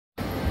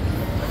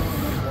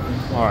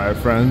Alright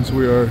friends,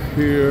 we are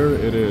here.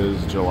 It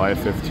is July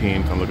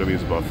 15th and look at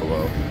these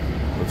buffalo.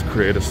 Let's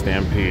create a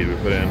stampede. We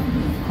put in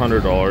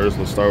 $100.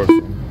 Let's start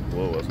with,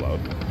 whoa, that's loud.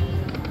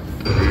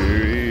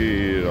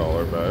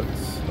 $3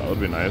 bets. That would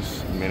be nice.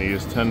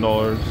 Minis,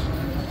 $10.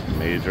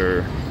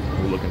 Major,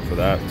 we're looking for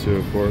that too,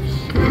 of course.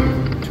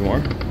 2 more.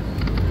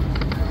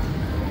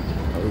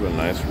 That would have been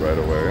nice right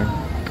away.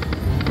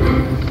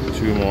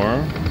 2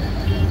 more.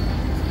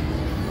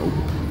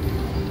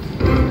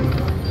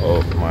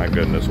 Oh my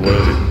goodness, what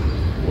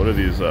are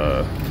these,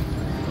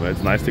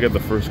 it's nice to get the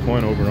first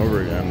coin over and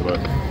over again, but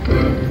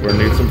we're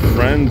gonna need some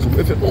friends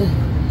with it.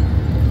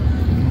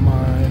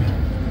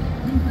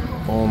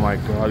 Oh my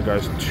god,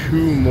 guys,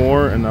 2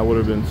 more and that would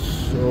have been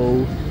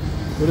so,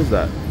 what is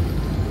that?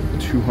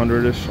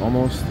 200-ish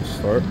almost to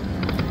start.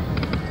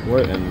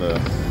 What in the,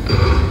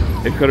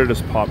 it could have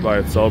just popped by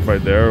itself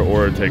right there,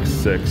 or it takes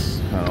 6,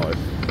 kind of like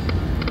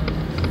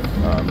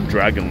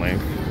Dragon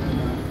Link.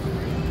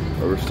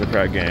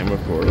 Aristocrat game,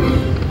 of course.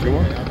 2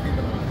 more?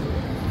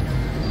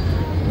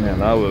 Man,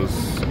 that was,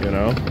 you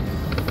know,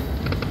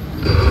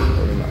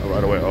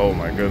 right away. Oh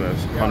my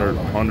goodness,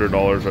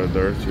 $100 right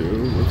there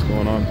too. What's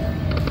going on?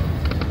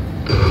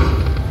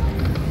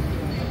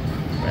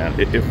 Man,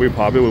 if we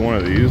pop it with one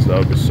of these, that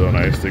would be so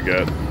nice to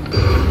get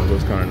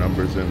those kind of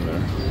numbers in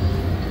there.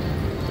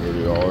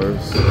 $30.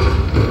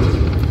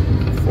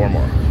 4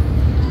 more.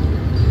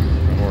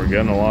 And we're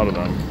getting a lot of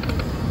them.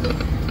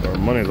 Our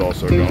money's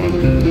also going.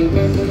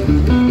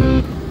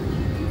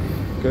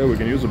 Okay, we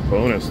can use a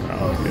bonus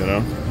now, you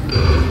know?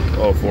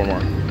 Oh, 4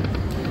 more.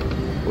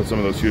 With some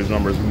of those huge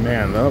numbers.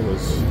 Man, that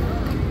was,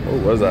 what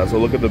was that? So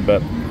look at the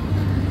bet.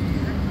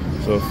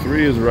 So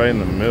 3 is right in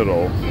the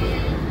middle.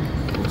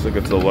 Looks like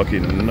it's a lucky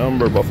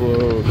number,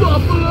 Buffalo.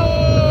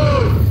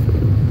 Buffalo!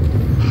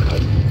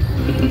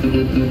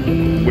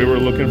 We were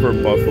looking for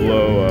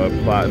Buffalo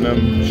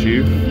Platinum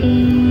Chief.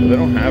 But they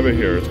don't have it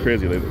here. It's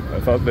crazy. I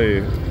thought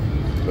they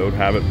would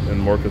have it in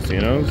more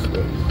casinos,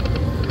 but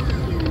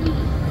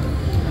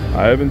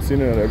I haven't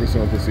seen it at every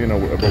single casino,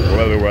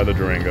 whether we're at the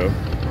Durango.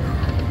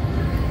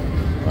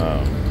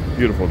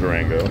 Beautiful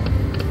Durango.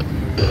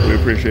 We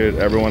appreciate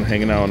everyone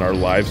hanging out on our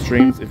live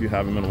streams. If you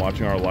haven't been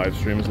watching our live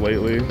streams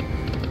lately,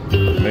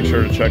 make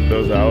sure to check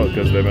those out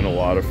because they've been a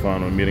lot of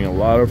fun. We're meeting a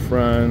lot of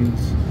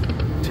friends,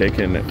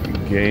 taking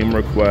game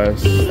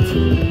requests,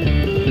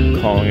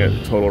 calling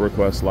it Total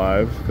Request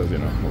Live because, you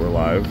know, we're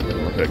live.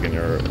 We're taking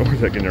your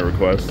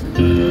requests.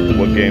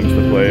 What games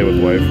to play with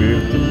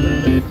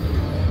wifey.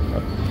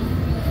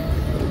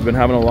 We've been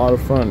having a lot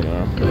of fun, you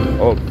know.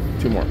 Oh,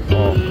 2 more.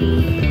 Oh.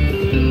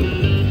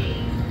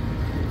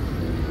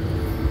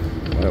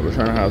 Yeah, we're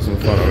trying to have some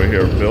fun over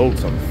here. Build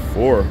some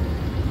 4.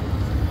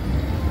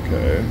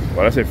 Okay.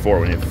 Why did I say 4?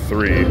 We need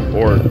 3.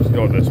 Or just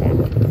go with this one.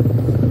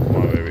 Come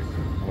on, baby.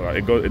 Well,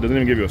 it doesn't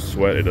even give you a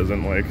sweat. It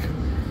doesn't like.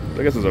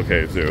 I guess it's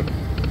okay too.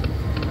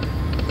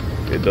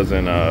 It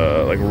doesn't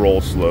like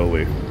roll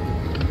slowly.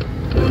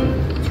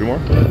 2 more?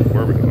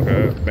 Where are we?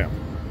 Okay, bam.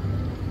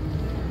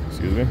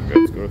 Excuse me. Okay,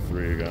 let's go to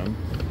 3 again.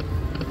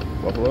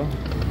 Buffalo.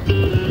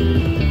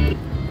 Okay,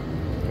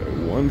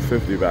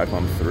 150 back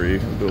on 3.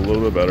 Do a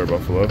little bit better,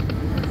 Buffalo.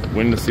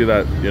 Waiting to see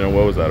that, you know,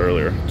 what was that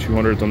earlier?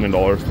 $200 something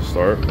to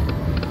start.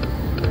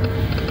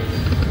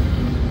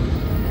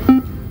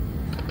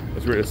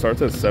 It's weird. It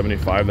starts at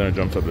 75, then it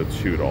jumps up to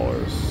 $2,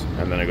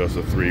 and then it goes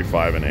to 3,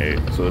 5, and 8.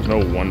 So there's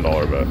no $1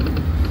 bet.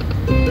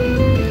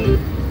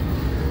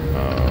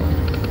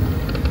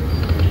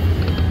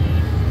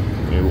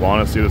 You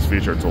want to see this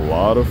feature. It's a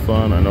lot of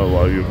fun. I know a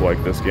lot of you have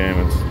liked this game.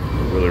 It's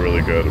really,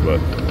 really good, but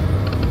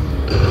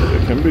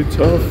it can be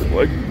tough.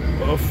 Like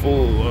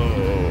Buffalo.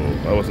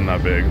 That wasn't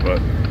that big,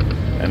 but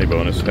any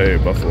bonus. Hey,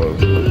 Buffalo.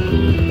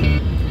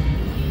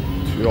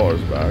 $2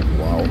 back.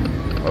 Wow.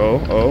 Oh.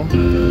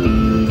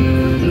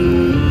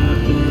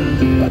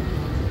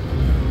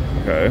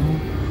 Okay.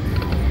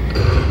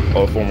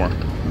 Oh, 4 more.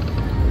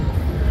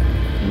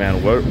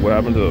 Man, what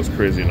happened to those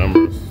crazy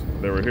numbers?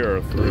 They were here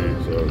at 3,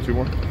 so 2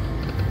 more.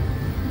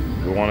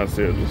 We want to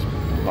see it just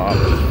pop.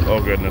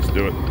 Oh goodness,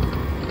 do it.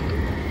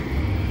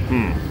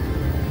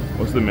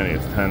 What's the mini?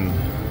 It's 10.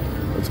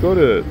 Let's go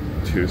to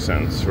 2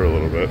 cents for a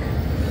little bit.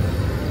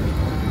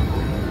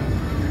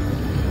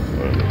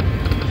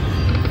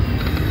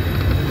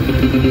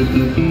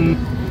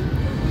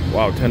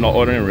 Wow, $10.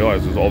 Oh, I didn't even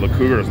realize there's all the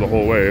Cougars the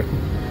whole way.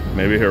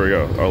 Maybe here we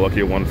go. Our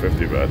lucky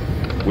 150 bet.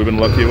 We've been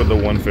lucky with the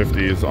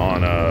 150s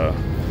on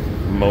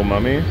Mo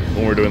Mummy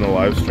when we're doing the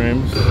live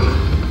streams.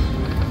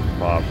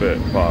 Pop it,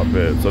 pop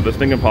it. So this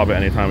thing can pop at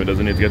any time. It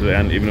doesn't need to get to the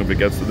end. Even if it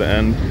gets to the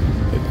end,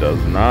 it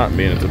does not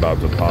mean it's about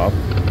to pop.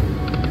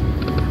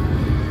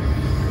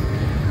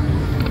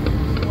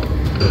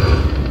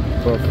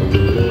 Buffalo.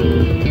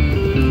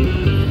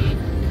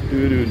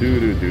 Do do do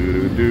do do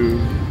do do.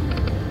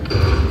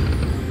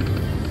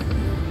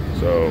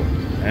 So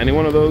any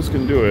one of those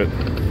can do it,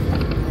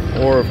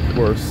 or of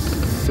course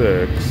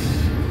 6.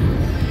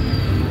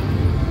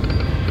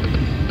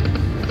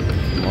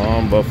 Come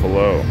on,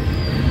 Buffalo.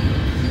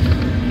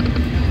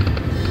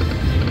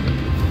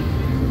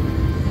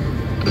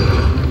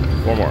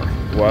 4 more.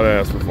 Why did I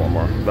ask for 4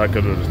 more? That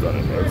could have just done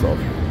it by itself.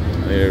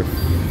 I need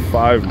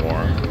 5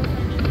 more.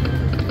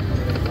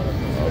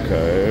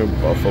 Okay,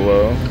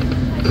 buffalo.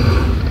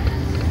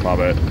 Pop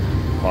it.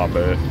 Pop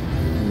it.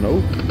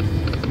 Nope.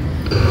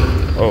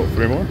 Oh,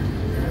 3 more?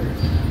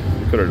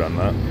 Could have done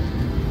that.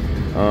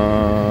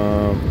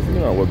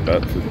 Figuring out what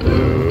bet to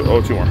do.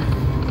 Oh, 2 more.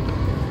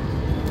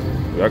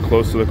 We got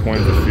close to the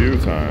coins a few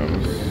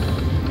times.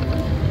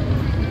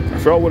 I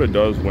forgot what it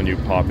does when you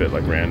pop it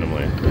like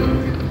randomly.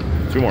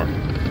 2 more.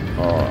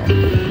 I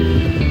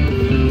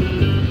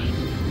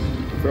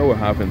forgot what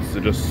happens.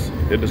 It just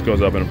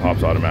goes up and it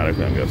pops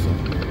automatically, I'm guessing.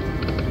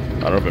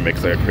 I don't know if it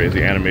makes like a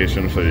crazy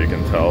animation so you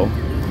can tell.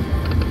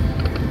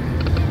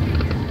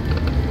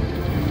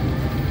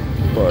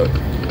 But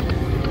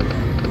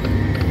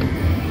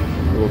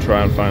we'll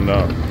try and find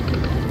out.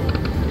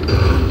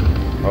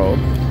 Oh.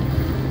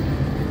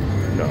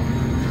 No.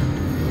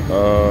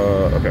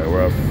 Okay,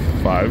 we're at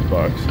 $5,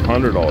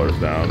 $100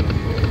 down.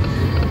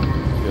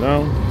 You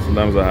know,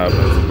 sometimes that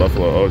happens.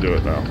 Buffalo, oh, do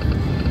it now.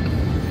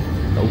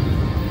 Nope.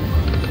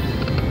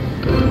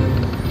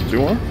 2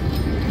 more?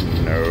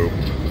 No.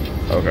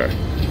 Okay.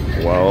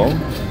 Well,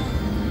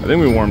 I think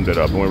we warmed it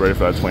up and we're ready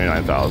for that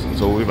 29,000.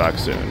 So we'll be back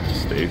soon.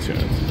 Stay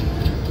tuned.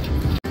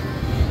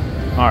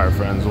 Alright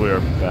friends, we are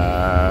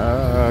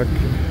back.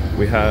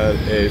 We had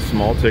a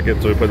small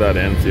ticket, so we put that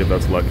in, see if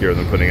that's luckier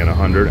than putting in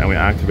 100, and we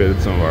activated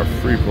some of our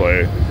free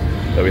play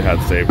that we had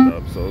saved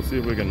up. So let's see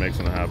if we can make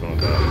something happen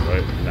with that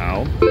right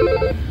now.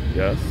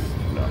 Yes?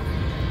 No.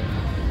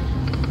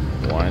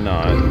 Why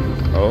not?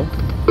 Oh.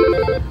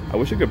 I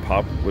wish it could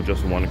pop with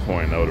just 1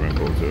 coin, that would have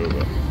been cool too,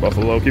 but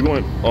Buffalo, keep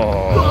going.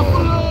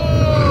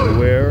 Oh.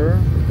 Where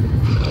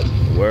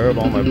have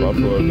all my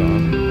Buffalo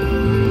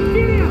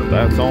gone?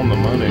 That's on the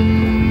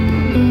money.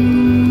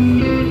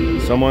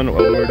 Someone,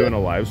 when we were doing a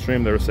live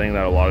stream, they were saying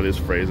that a lot of these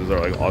phrases are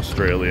like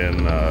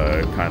Australian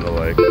kind of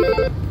like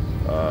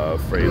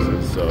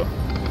phrases, so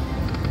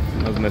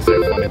I was gonna say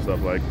funny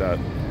stuff like that.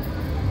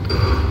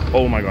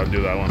 Oh my god,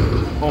 do that one.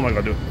 Oh my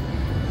god, do it.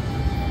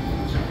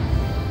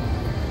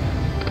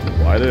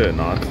 Why did it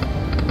not?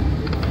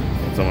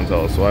 Can someone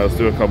tell us why? Let's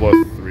do a couple of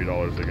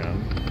 $3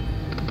 again.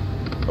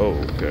 Oh,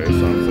 okay,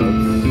 sunsets.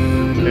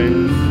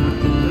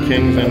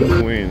 Kings and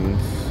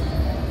queens.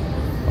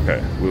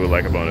 Okay, we would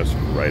like a bonus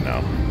right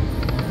now.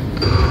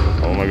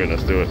 Oh my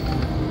goodness, do it.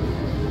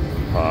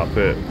 Pop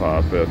it,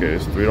 pop it. Okay,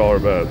 it's $3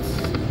 bets.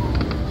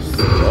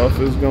 Stuff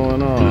is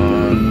going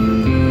on.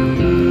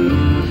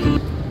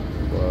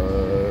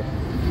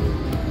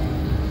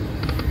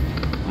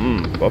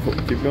 But Buffalo,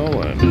 keep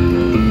going.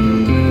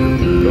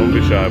 Don't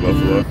be shy,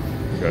 Buffalo.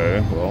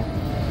 Okay, well,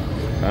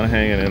 kind of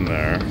hanging in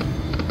there.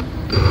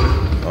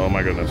 Oh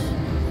my goodness.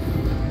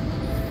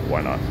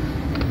 Why not?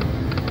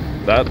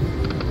 That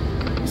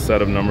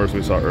set of numbers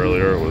we saw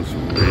earlier was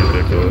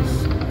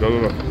ridiculous. Go,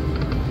 go, go.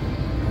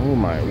 Oh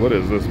my, what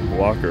is this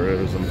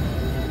blockerism?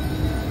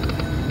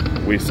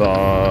 We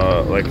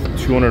saw like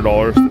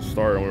 $200 to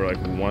start and we were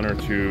like 1 or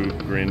 2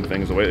 green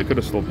things away. It could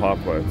have still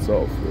popped by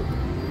itself.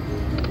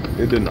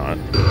 It did not.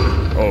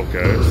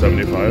 Okay,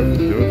 75,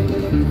 do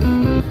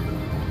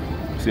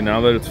it. See,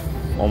 now that it's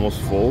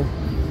almost full,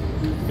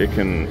 it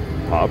can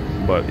pop,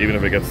 but even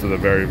if it gets to the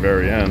very,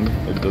 very end,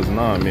 it does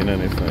not mean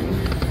anything.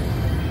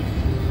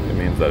 It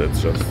means that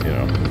it's just, you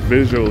know,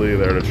 visually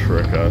there to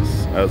trick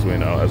us, as we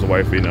know, as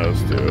wifey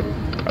knows too.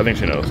 I think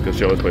she knows, because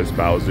she always plays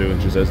Baozu, and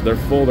she says, they're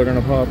full, they're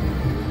gonna pop.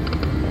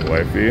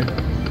 Wifey.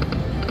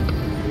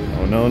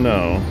 Oh, no,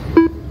 no.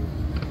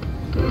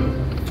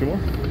 2 more?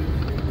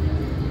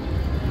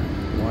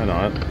 Why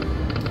not?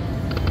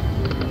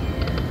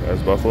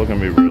 As Buffalo can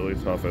be really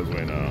tough, as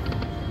we know.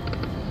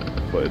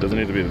 But it doesn't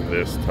need to be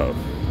this tough.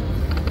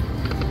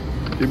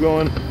 Keep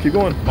going, keep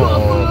going.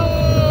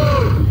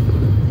 Oh.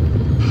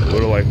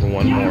 Would've liked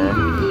 1 more.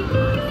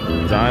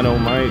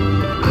 Dynamite.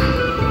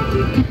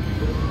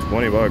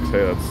 $20,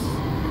 hey, that's,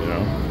 you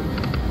know,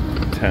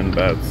 10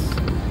 bets.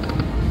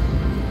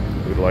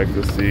 We'd like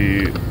to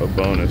see a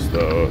bonus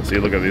though. See,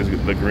 look at these,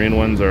 the green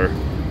ones are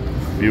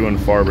few and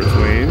far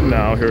between.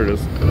 Now, here it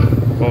is.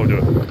 Oh, do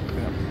it.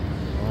 Yeah.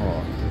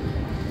 Oh.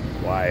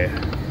 Why?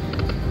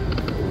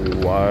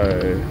 Why?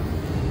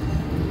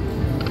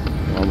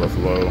 Come on,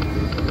 Buffalo.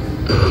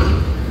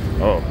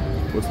 Oh,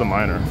 what's the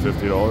minor?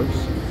 $50?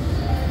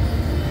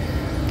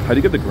 How do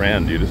you get the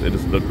grand? Do you just,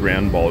 the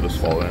grand ball just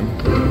fall in?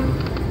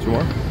 2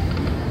 more?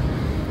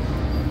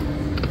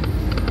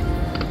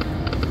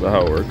 Is that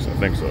how it works? I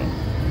think so.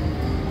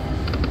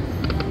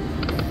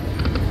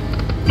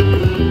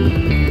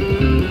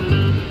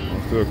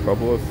 Let's do a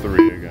couple of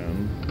 3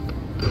 again.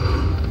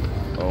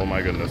 Oh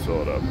my goodness,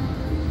 fill it up.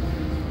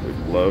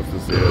 We'd love to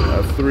see it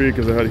at 3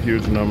 because it had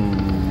huge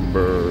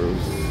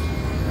numbers.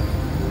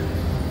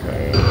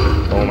 Okay.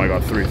 Oh my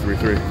god, 3, 3,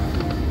 3.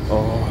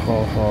 Oh,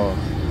 ha, ha.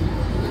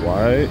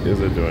 Why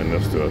is it doing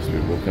this to us,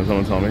 people? Can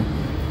someone tell me?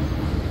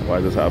 Why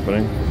is this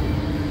happening?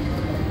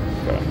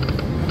 Okay.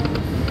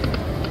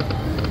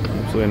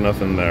 Absolutely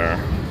nothing there.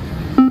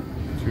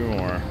 2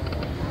 more.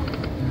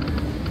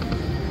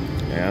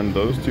 And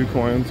those 2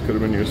 coins could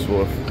have been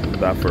useful if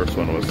that first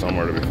one was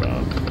somewhere to be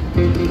found.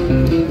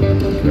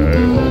 Okay,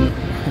 well,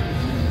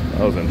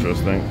 that was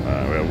interesting. We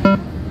have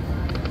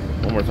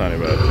one more tiny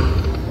bet.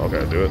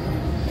 Okay, do it.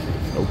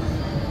 Nope.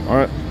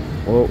 Alright,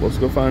 well, let's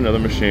go find another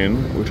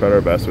machine. We tried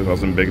our best. We saw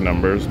some big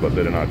numbers, but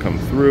they did not come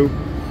through.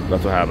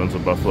 That's what happens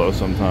with Buffalo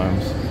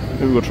sometimes.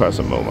 Maybe we'll try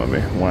some Mo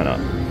Mummy. Why not?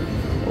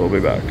 We'll be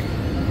back.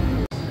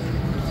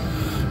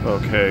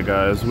 Okay,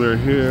 guys, we're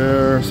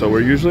here. So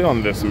we're usually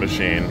on this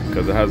machine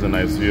because it has a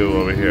nice view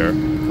over here.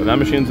 But that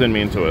machine's been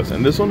mean to us.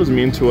 And this one was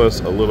mean to us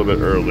a little bit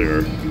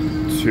earlier,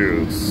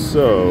 too.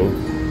 So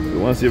we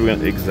want to see if we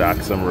can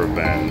exact some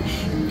revenge.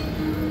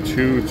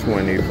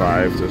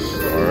 $2.25 to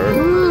start.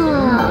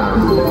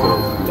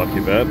 Lucky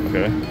bet,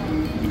 okay.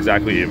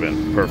 Exactly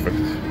even, perfect.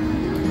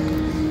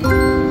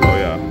 Oh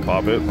yeah,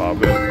 pop it, boom.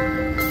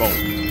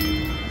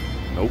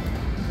 Nope.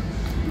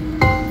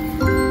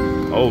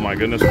 Oh my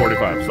goodness,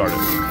 45,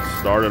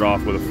 started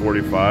off with a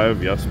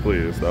 45, yes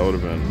please, that would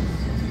have been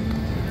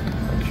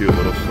a cute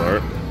little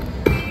start.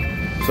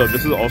 So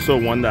this is also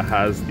one that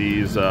has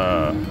these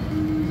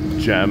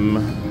gem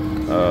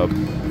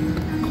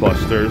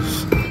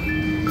clusters.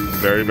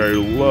 Very, very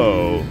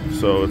low,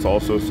 so it's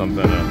also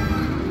something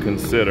to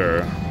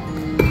consider,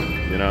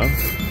 you know?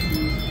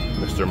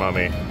 Mr.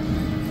 Mummy,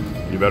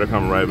 you better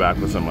come right back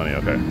with some money.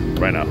 Okay,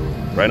 right now.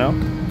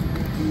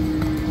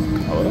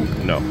 Hello?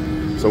 No.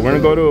 So we're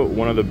gonna go to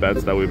one of the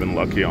bets that we've been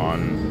lucky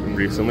on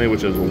recently,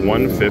 which is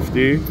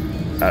 150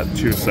 at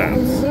 2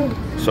 cents.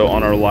 So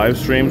on our live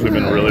streams, we've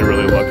been really,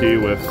 really lucky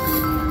with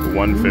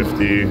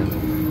 150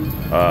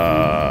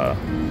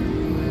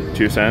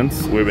 2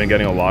 cents. We've been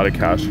getting a lot of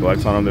cash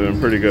collects on them. They've been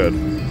pretty good.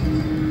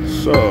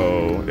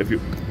 So if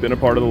you've been a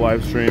part of the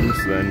live streams,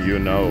 then you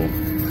know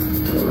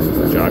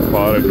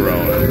Jackpot are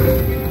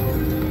growing.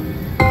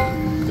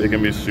 They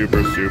can be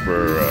super, this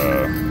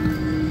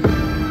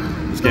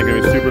game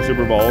can be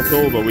super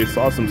volatile, but we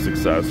saw some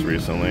success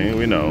recently.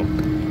 We know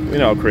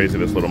how crazy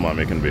this little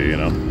mummy can be, you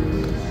know.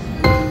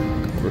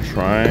 We're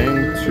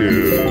trying to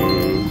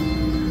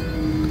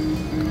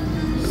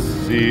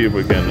see if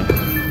we can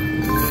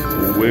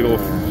wiggle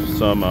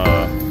some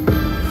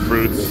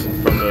fruits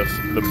from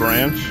the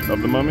branch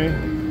of the mummy.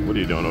 What are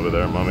you doing over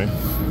there, mummy?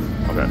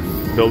 Okay,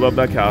 build up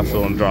that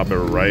castle and drop it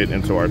right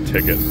into our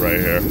ticket right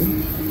here.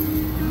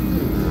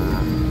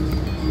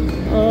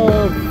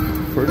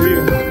 Pretty,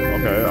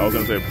 okay, I was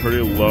gonna say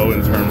pretty low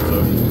in terms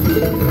of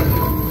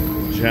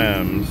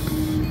gems.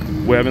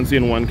 We haven't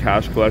seen one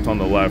cash collect on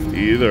the left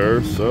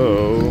either,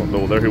 so,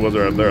 well, there he was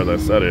right there as I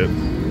said it,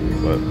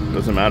 but it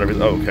doesn't matter if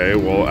he's, okay,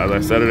 well, as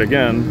I said it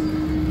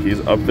again, he's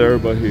up there,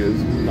 but he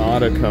is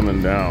not a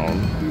coming down.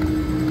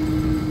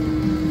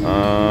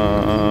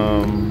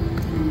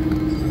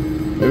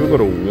 Maybe we'll go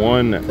to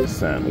 1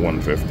 cent,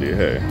 150.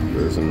 Hey,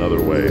 there's another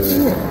way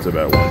to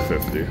bet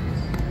 150.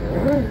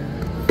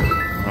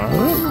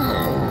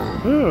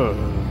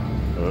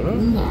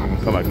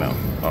 Come back now.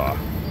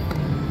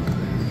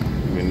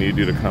 We need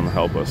you to come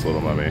help us,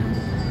 little mummy.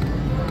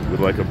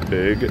 We'd like a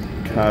big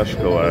cash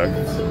collect.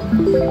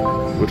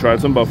 We tried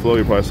some Buffalo.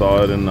 You probably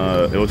saw it in,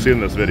 you'll see it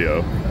in this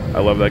video. I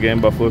love that game,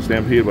 Buffalo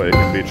Stampede, but it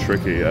can be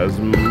tricky, as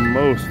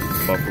most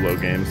Buffalo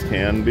games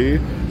can be.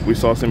 We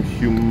saw some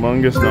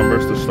humongous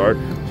numbers to start.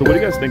 So what do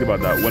you guys think about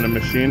that? When a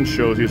machine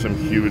shows you some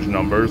huge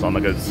numbers on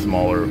like a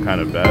smaller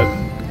kind of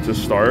bet to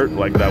start,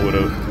 like that would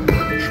have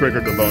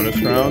triggered the bonus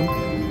round,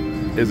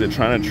 is it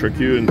trying to trick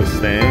you into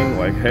staying?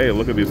 Like, hey,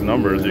 look at these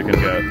numbers you can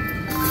get.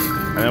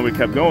 And then we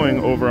kept going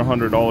over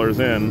 $100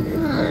 in,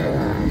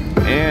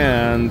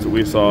 and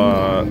we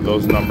saw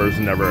those numbers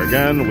never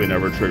again. We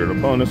never triggered a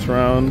bonus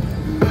round.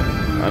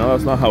 I know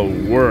that's not how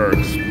it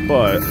works,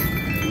 but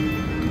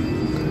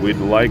we'd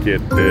like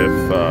it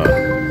if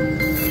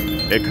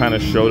it kind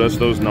of showed us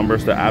those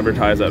numbers to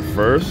advertise at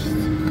first,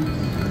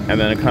 and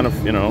then it kind of,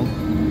 you know,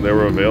 they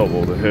were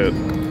available to hit.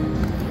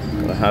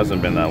 But it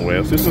hasn't been that way.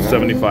 Let's do some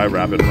 75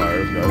 rapid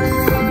fires, guys.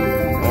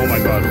 Oh my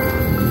god.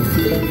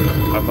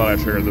 I thought I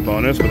triggered the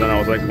bonus, but then I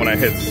was like, when I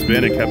hit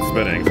spin, it kept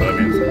spinning, so that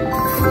means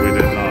we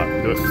did not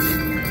do it.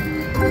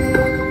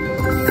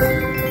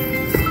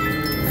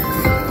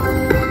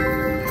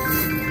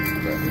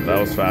 That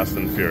was fast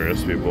and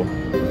furious, people.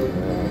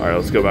 Alright,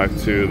 let's go back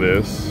to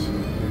this.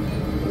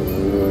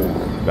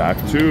 Back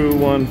to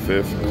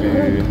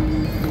 150.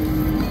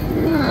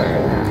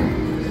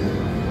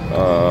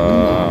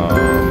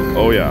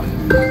 Oh yeah.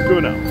 Do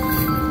it now.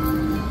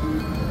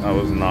 That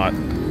was not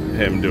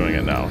him doing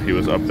it now. He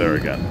was up there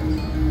again.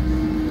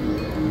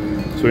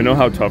 So we know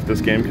how tough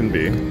this game can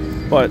be,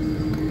 but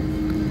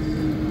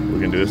we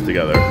can do this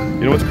together.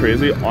 You know what's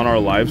crazy? On our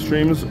live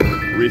streams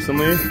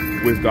recently,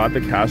 we've got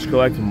the cash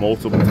collect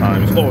multiple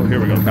times. Oh, here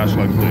we go. Cash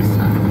collect, please.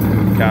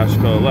 Cash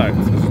collect.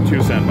 This is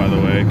 2 cent, by the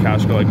way.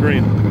 Cash collect,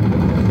 green.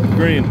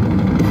 Green.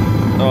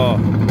 Oh,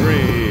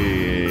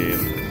 green.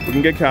 We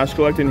can get cash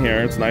collect in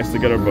here. It's nice to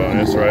get our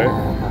bonus, right?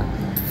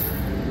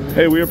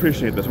 Hey, we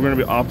appreciate this. We're going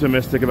to be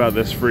optimistic about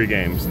this free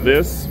games.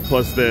 This, you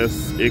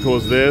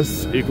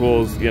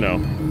know,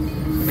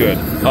 good.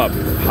 Up,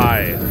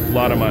 high.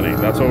 lot of money.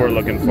 That's what we're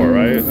looking for,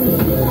 right?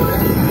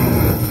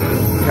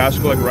 Cash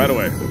collect right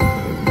away.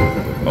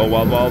 Oh,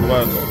 Wild Wild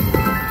West.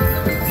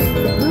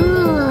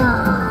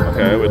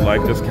 Okay, we'd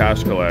like this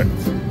cash collect.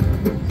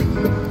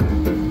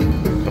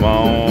 Come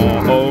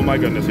on. Oh my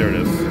goodness, here it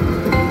is.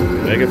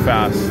 Make it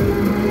fast.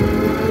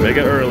 Make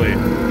it early.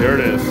 Here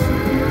it is.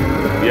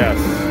 Yes.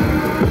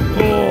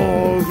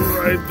 Oh, it's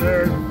right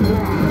there.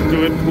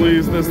 Do it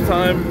please this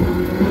time.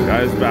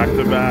 Guys, back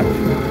to back.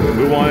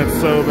 We want it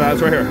so bad.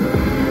 It's right here.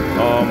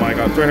 Oh my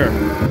god, it's right here.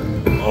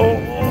 Oh.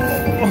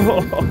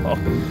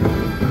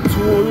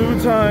 2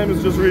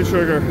 times. Just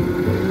re-trigger.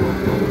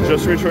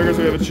 Just re-trigger so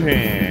we have a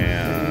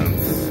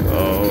chance.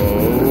 Oh.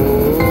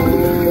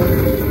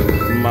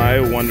 My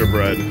Wonder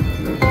Bread.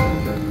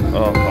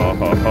 Oh, ha,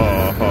 ha,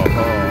 ha, ha,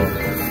 ha.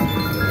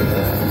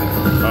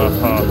 Ha,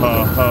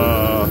 ha, ha.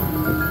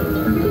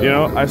 You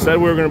know, I said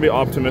we were going to be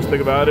optimistic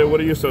about it. What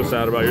are you so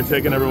sad about? You're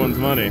taking everyone's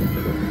money.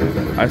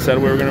 I said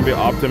we were going to be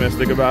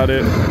optimistic about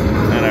it,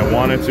 and I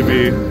want it to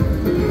be.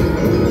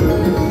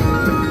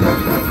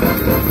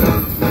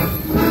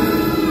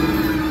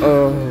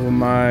 Oh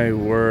my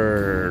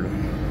word.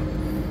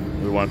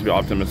 We want it to be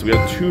optimistic. We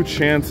had 2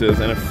 chances,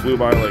 and it flew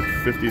by like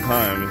 50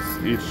 times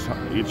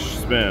each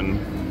spin.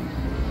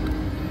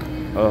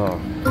 Oh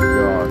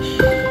gosh.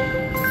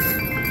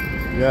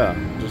 Yeah,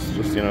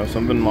 just you know,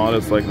 something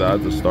modest like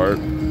that to start,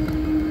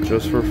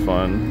 just for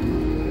fun.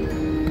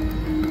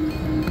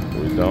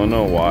 We don't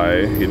know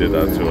why he did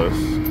that to us.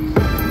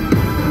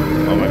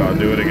 Oh my god,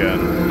 do it again.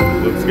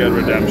 Let's get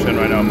redemption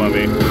right now,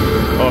 mummy.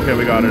 Okay,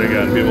 we got it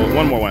again, people.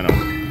 One more, why not?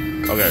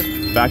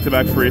 Okay,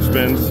 back-to-back free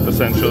spins,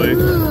 essentially.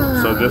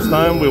 So this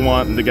time we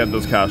want to get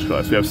those cash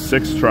collects. We have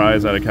 6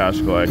 tries at a cash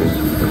collect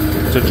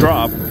to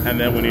drop, and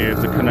then we need it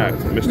to connect.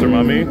 Mr.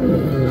 Mummy,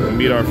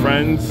 meet our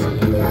friends.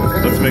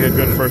 Let's make a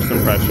good first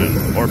impression,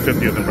 or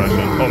 50th impression.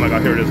 Oh my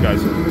god, here it is,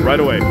 guys. Right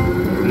away.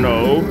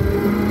 No.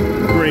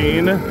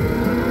 Green.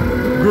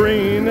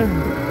 Green.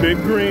 Big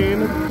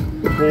green.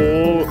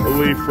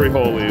 Holy free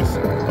holies.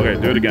 Okay,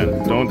 do it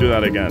again. Don't do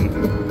that again.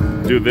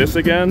 Do this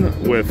again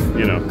with,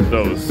 you know,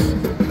 those.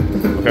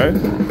 Okay?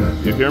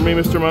 You hear me,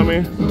 Mr.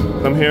 Mummy?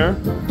 Come here.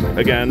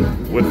 Again,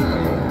 with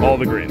all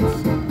the greens.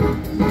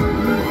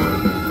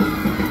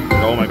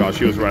 Oh my gosh,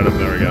 he was right up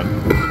there again.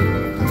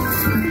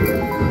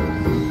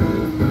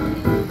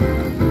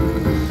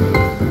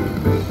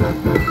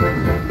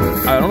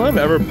 I don't know if I've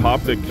ever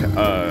popped a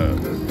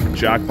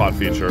jackpot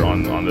feature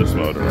on this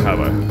mode, or have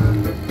I?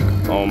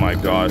 Oh my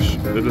gosh.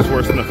 Is this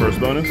worse than the first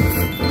bonus?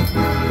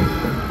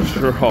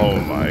 Sure. Oh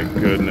my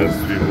goodness,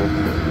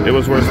 people. It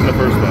was worse than the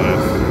first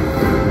bonus.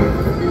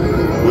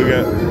 We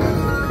get...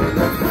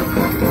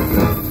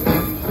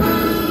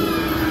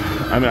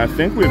 I mean, I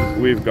think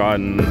we've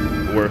gotten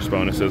worse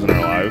bonuses in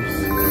our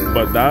lives,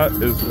 but that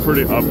is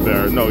pretty up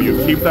there. No,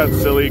 you keep that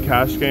silly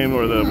cash game,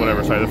 or the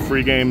whatever, sorry, the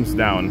free games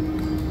down.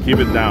 Keep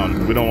it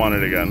down. We don't want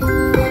it again.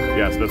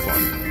 Yes, this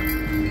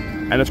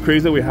one. And it's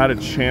crazy that we had a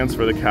chance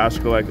for the cash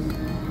collect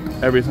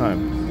every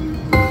time.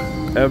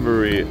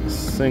 Every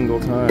single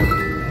time.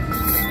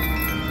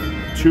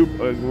 2,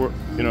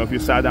 you know, if you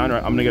sat down,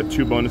 I'm gonna get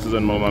 2 bonuses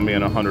in Momami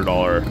and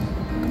 $100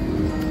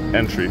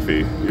 entry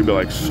fee. You'd be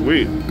like,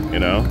 sweet, you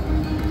know?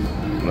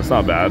 That's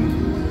not bad.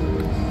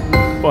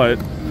 But,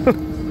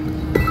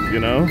 you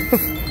know,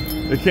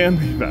 it can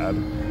be bad.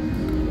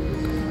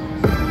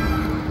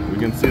 We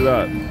can see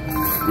that.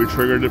 We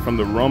triggered it from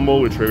the rumble,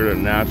 we triggered it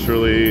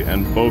naturally,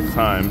 and both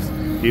times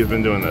he's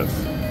been doing this.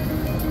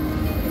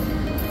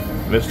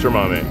 Mr.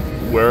 Mummy,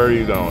 where are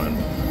you going?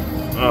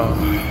 Oh,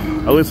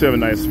 at least we have a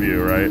nice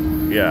view, right?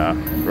 Yeah,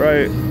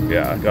 right?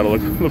 Yeah, gotta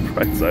look on the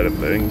bright side of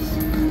things.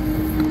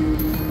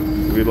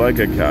 We'd like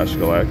a cash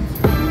collect.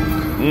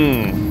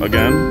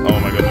 Again? Oh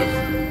my goodness.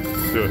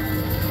 Let's do it.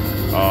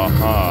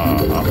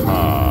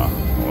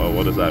 Well,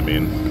 what does that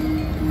mean?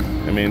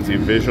 It means he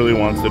visually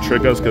wants to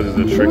trick us because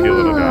he's a tricky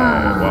little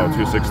guy. Wow,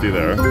 260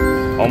 there.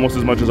 Almost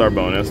as much as our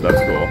bonus. That's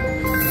cool.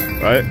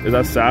 Right? Is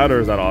that sad or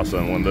is that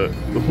awesome? When the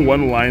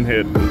one line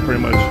hit pretty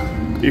much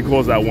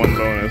equals that one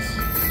bonus.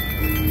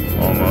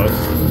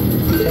 Almost.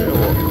 Okay,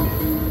 well,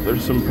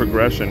 there's some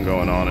progression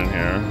going on in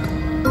here.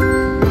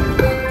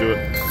 Do it.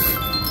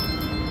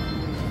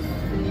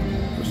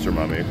 Mr.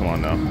 Mummy, come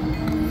on now.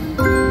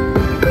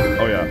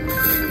 Oh yeah.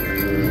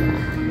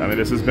 I mean,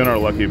 this has been our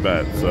lucky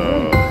bet,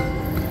 so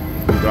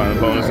we've gotten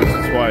bonuses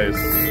twice,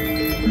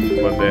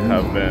 but they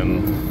have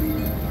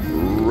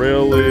been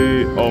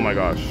really, oh my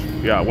gosh.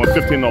 Yeah, one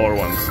 $15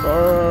 one.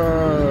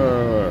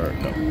 Start.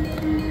 No.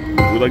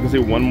 We'd like to see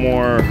one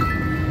more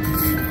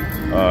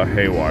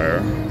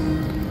haywire.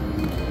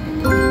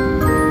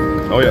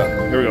 Oh yeah,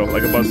 here we go,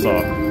 like a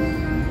buzzsaw.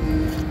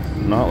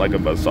 Not like a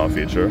buzzsaw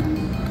feature.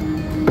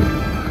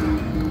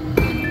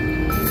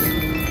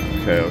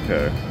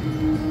 Okay.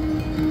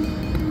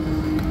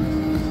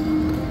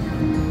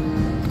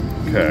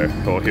 Okay,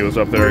 well, he was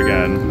up there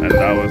again, and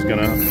that was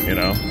gonna, you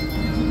know.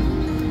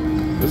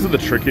 This is the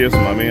trickiest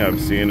mummy I've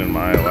seen in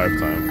my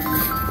lifetime.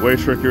 Way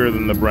trickier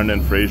than the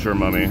Brendan Fraser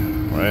mummy,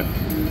 right?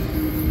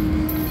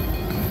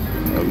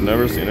 I've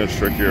never seen a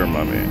trickier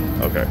mummy.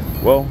 Okay,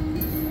 well,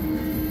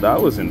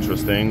 that was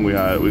interesting. We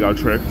got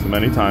tricked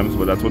many times,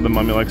 but that's what the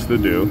mummy likes to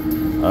do.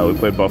 We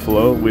played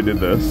Buffalo, we did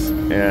this,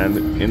 and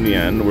in the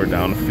end, we're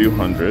down a few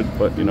hundred,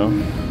 but you know,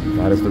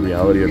 that is the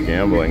reality of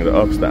gambling. The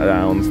ups, the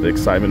downs, the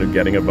excitement of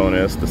getting a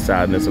bonus, the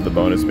sadness of the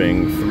bonus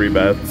being 3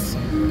 bets.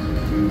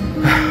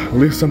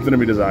 Leaves something to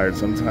be desired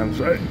sometimes,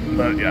 right?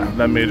 But yeah,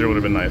 that major would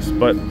have been nice,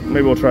 but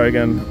maybe we'll try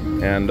again,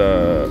 and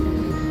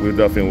we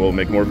definitely will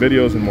make more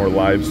videos and more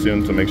lives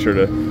soon, so make sure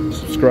to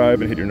subscribe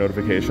and hit your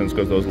notifications,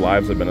 because those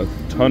lives have been a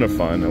ton of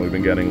fun, and we've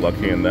been getting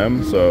lucky in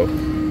them, so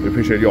we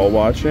appreciate you all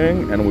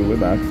watching, and we'll be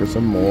back for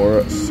some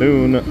more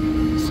soon.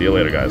 See you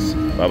later, guys.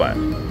 Bye-bye.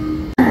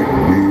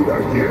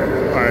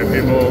 Alright,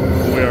 people,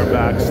 we are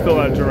back, still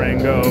at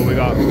Durango. We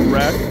got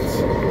wrecked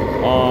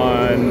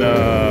on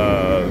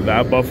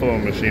that Buffalo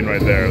machine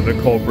right there, the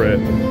culprit,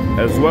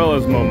 as well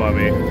as Mo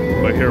Mummy,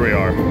 but here we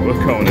are with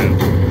Conan.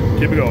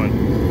 Keep it going.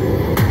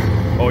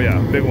 Oh yeah,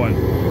 big one.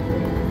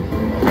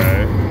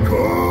 Okay.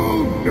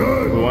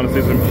 We want to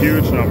see some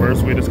huge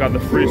numbers. We just got the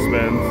free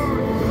spins.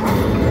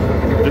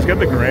 Just get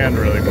the grand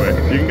really quick.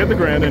 You can get the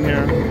grand in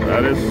here.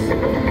 That is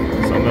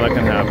something that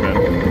can happen.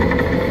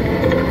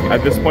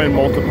 At this point,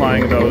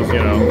 multiplying those, you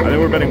know, I think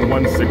we're betting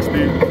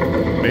 160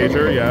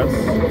 major, yes.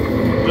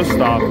 Just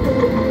stop.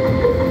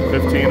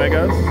 15, I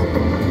guess.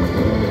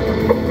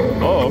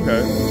 Oh,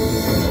 okay.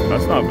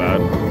 That's not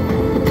bad.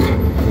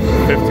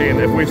 15.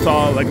 If we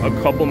saw like a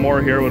couple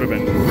more here, it would have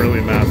been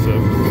really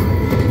massive.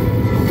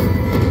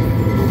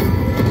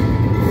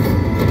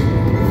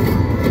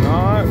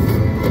 Not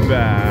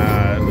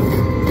bad.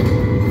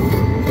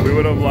 We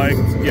would have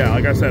liked, yeah,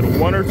 like I said,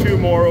 1 or 2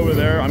 more over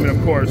there. I mean,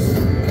 of course,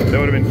 they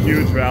would have been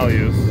huge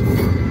values.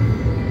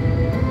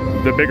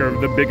 The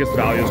biggest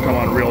values come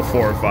on reel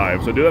 4 or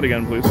 5. So do that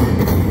again, please.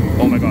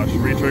 Oh my gosh,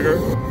 re-trigger.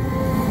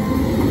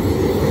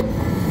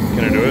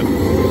 Can I do it?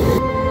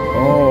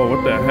 Oh,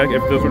 what the heck?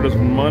 If those were just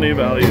money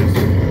values.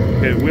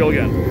 Okay, wheel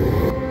again.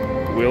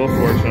 Wheel of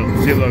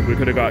Fortune. See, look, we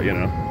could have got, you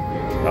know,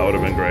 that would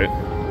have been great.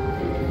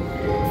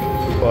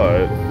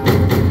 But,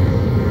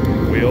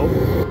 wheel.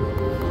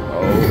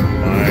 Oh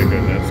my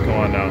goodness, come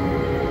on now.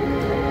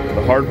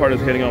 The hard part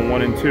is hitting on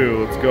 1 and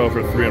 2. Let's go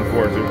for 3 and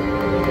 4, too.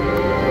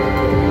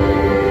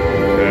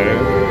 Okay.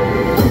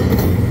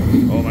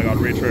 Oh my god,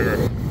 re-trigger.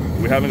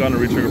 We haven't gotten a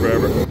re-trigger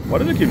forever. Why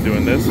does it keep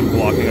doing this and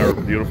blocking our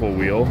beautiful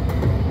wheel?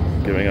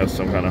 Giving us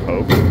some kind of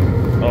hope.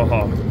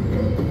 Oh.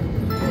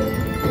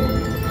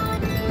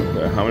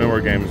 Okay, how many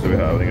more games do we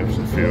have? I think it's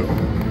just a few.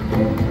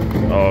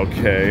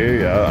 Okay,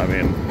 yeah, I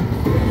mean.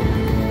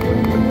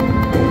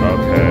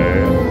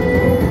 Okay.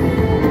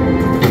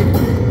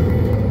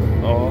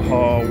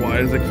 Oh, why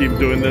does it keep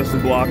doing this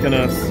and blocking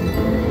us?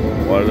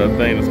 What is that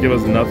thing? Just give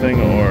us nothing,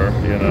 or,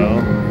 you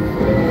know?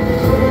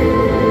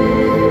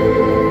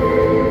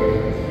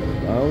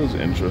 That was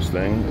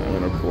interesting. I'm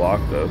gonna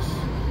block this.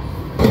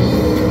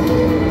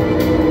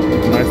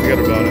 Nice to get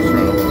a bonus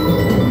round.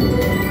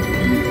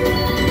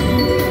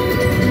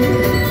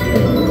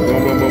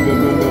 Boom, boom, boom, boom, boom,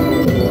 boom, boom.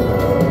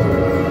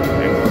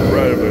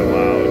 Incredibly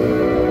loud.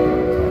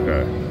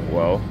 Okay,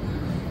 well,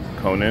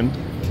 Conan,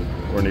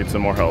 we need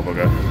some more help,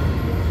 okay?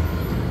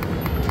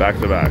 Back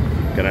to back,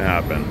 gonna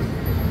happen.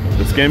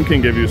 This game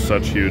can give you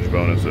such huge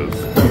bonuses.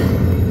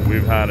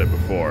 We've had it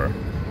before.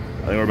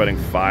 I think we're betting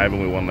 5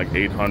 and we won like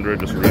 800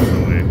 just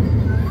recently.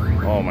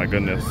 Oh my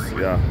goodness,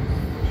 yeah.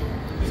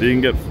 So you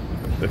can get,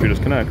 if you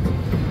just connect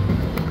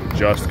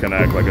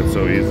like it's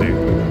so easy.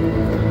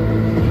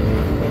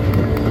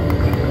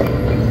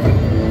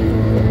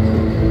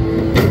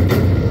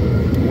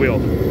 Wheel,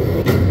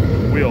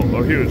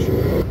 oh huge.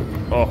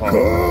 Oh.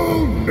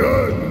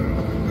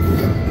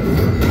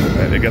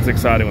 And it gets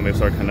exciting when they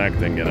start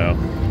connecting, you know.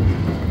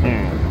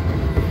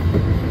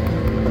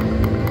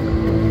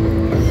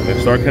 They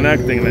start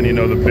connecting, and then you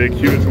know the big,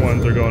 huge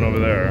ones are going over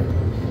there.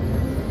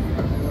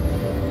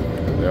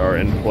 They are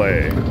in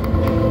play.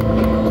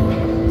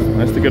 It's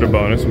nice to get a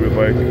bonus with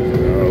like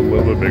a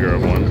little bit bigger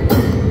of one.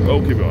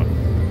 Oh, keep going.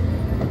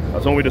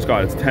 That's one we just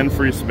got. It's 10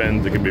 free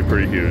spins. It can be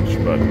pretty huge,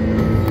 but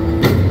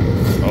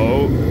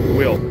oh,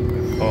 wheel.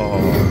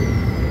 Oh.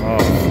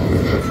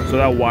 So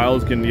that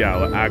wilds can,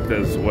 yeah, act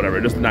as whatever.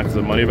 It doesn't act as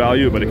a money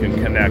value, but it can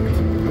connect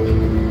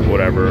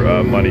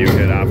whatever money you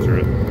hit after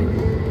it.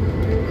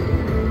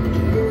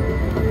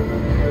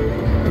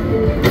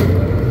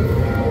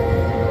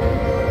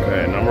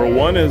 Okay, number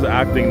 1 is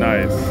acting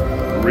nice.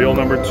 Reel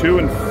number 2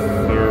 and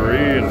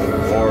 3 and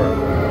 4.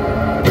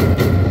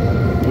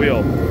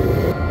 Wheel.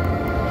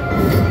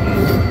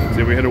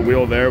 See, if we hit a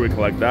wheel there, we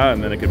collect that,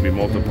 and then it can be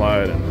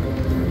multiplied and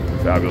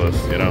fabulous,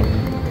 you know.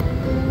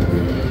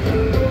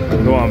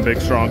 Go on, big,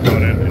 strong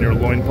Conan. In your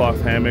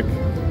loincloth hammock,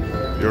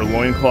 your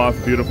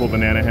loincloth, beautiful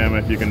banana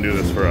hammock, you can do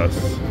this for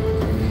us.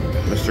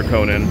 Mr.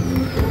 Conan.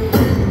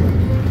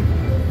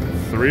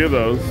 3 of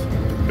those.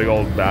 Big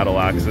old battle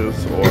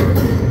axes, or...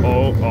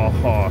 Oh,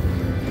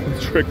 it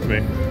tricked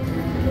me.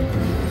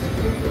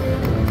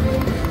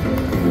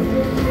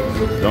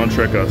 Don't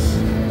trick us.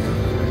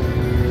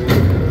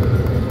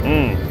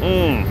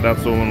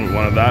 That's the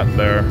one of that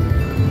there.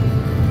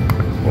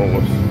 Oh,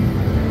 whoops.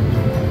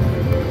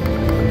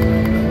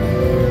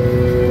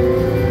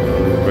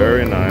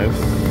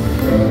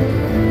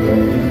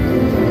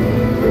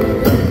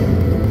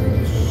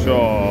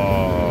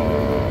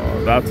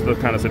 that's the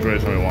kind of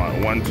situation we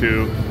want. 1,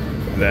 2,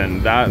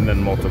 then that, and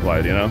then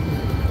multiplied, you know?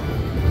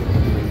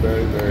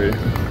 Very, very,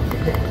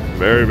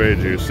 very, very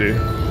juicy.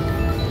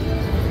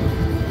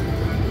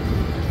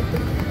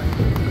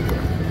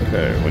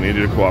 Okay, we need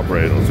you to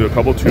cooperate. Let's do a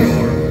couple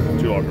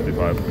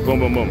 $2.55. Boom,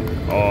 boom, boom.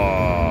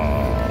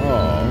 Oh,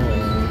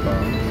 okay.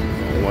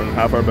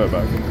 Half our bet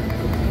back.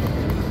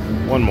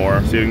 One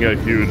more, so you can get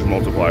huge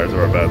multipliers of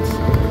our bets.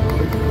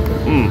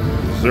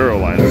 0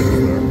 line there.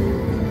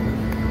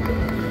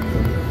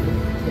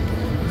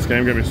 This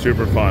game gonna be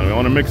super fun. We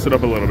want to mix it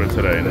up a little bit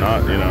today,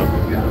 not, you know,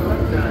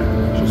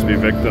 just be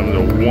victim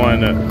to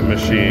one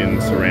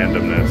machine's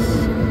randomness.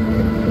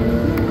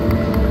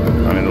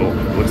 I mean,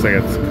 it looks like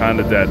it's kind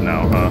of dead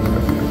now, huh?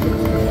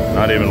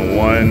 Not even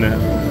one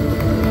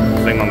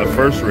thing on the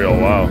first reel,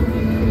 wow.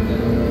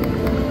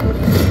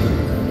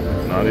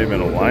 Not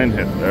even a line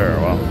hit there,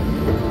 wow.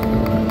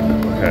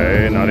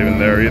 Okay, not even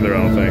there either, I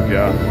don't think,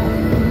 yeah.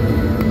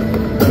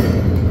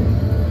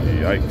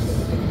 Yikes.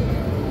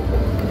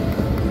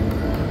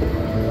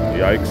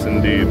 Yikes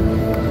indeed.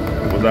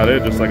 Was that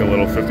it? Just like a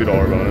little $50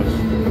 bonus.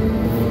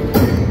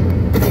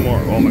 One more.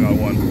 Oh my god,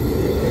 one.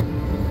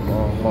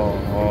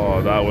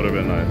 Oh, that would have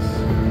been nice.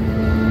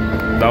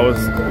 That was,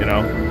 you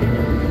know,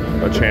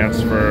 a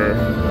chance for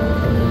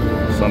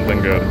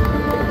something good.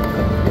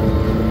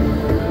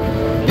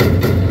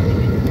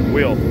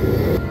 Wheel.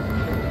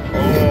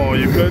 Oh,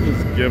 you could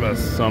just give us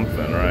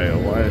something, right?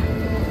 Why?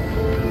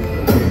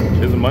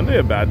 Is Monday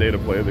a bad day to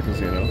play at the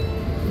casino?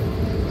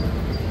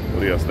 What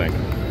do you guys think?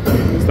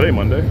 Is today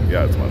Monday?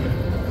 Yeah, it's Monday.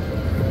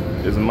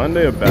 Is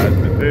Monday a bad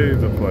day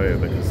to play at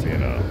the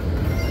casino?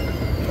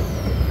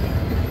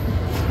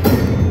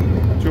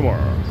 2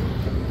 more.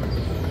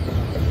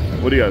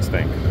 What do you guys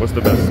think? What's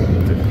the best?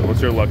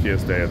 What's your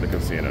luckiest day at the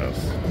casinos?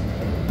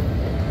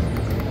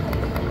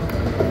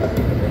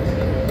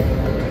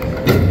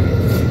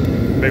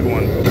 Big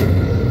one.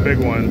 Big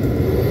one.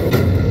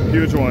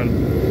 Huge one.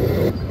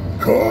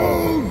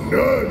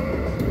 CONANNN!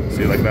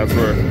 See, like that's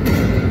where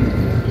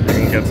you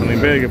can get something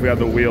big if we have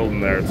the wheel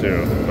in there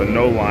too. But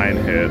no line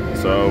hit,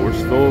 so we're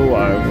still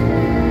alive.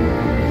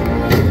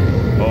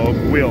 Oh,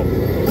 wheel.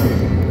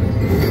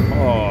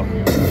 Oh.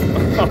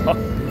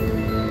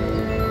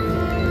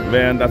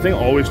 Man, that thing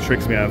always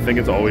tricks me. I think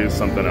it's always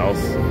something else.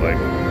 Like,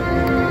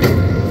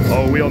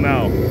 oh, wheel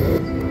now.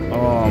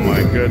 Oh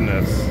my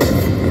goodness.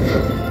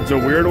 It's a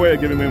weird way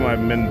of giving me my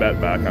min bet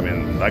back. I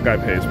mean, that guy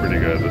pays pretty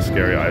good, the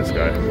scary ice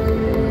guy.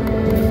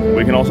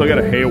 We can also get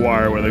a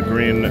haywire where the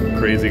green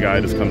crazy guy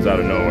just comes out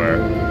of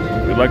nowhere.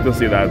 We'd like to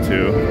see that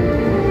too.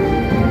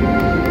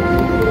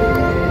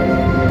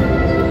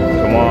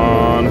 Come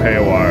on,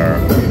 haywire.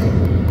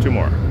 2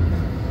 more.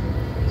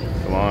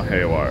 Come on,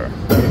 haywire.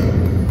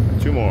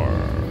 2 more.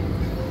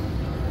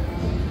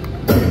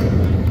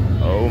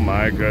 Oh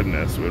my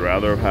goodness. We'd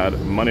rather have had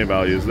money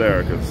values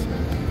there because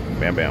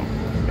bam, bam,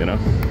 you know?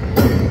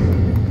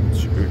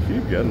 We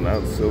keep getting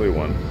that silly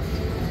one.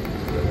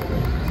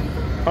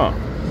 Huh.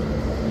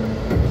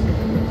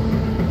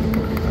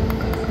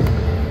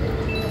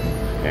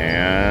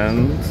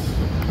 And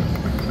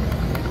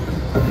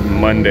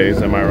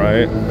Mondays, am I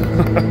right?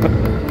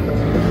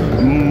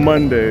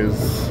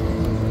 Mondays.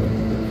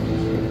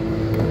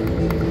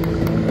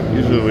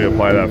 Usually we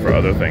apply that for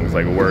other things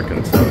like work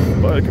and stuff,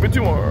 but it could be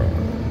 2 more.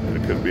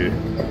 It could be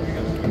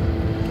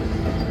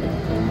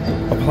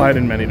applied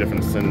in many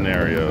different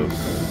scenarios.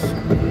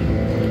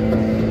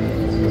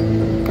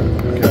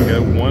 Okay, we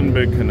get one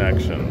big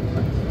connection.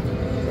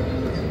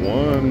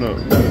 One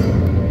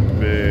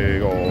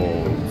big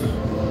old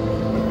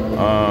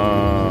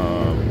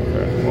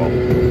okay, well,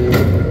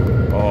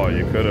 oh,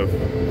 you could have,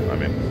 I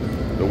mean,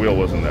 the wheel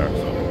wasn't there,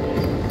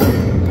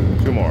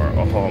 so 2 more.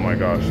 Oh my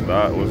gosh,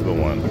 that was the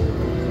one.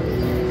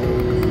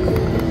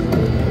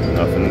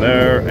 Nothing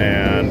there,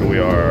 and we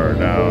are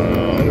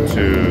down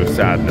to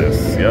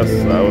sadness. Yes,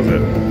 that was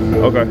it.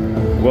 Okay,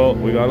 well,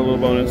 we got a little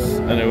bonus,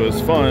 and it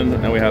was fun,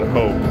 and we had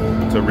hope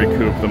to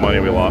recoup the money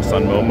we lost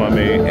on Mo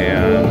Mummy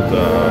and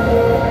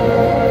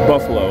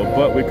Buffalo,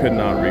 but we could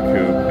not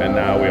recoup, and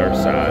now we are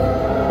sad.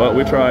 But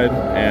we tried,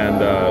 and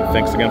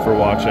thanks again for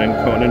watching.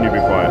 Conan, you be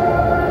quiet.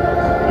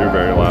 You're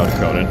very loud,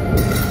 Conan.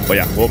 But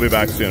yeah, we'll be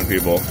back soon,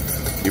 people.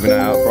 Keep an eye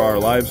out for our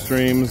live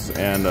streams,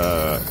 and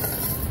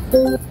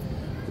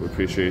we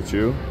appreciate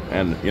you.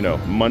 And, you know,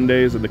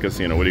 Mondays at the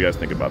casino, what do you guys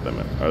think about them?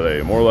 Are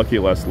they more lucky,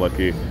 less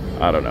lucky?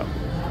 I don't know.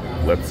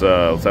 Let's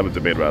have a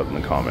debate about it in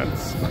the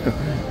comments.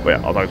 But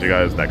yeah, I'll talk to you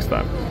guys next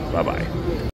time. Bye-bye.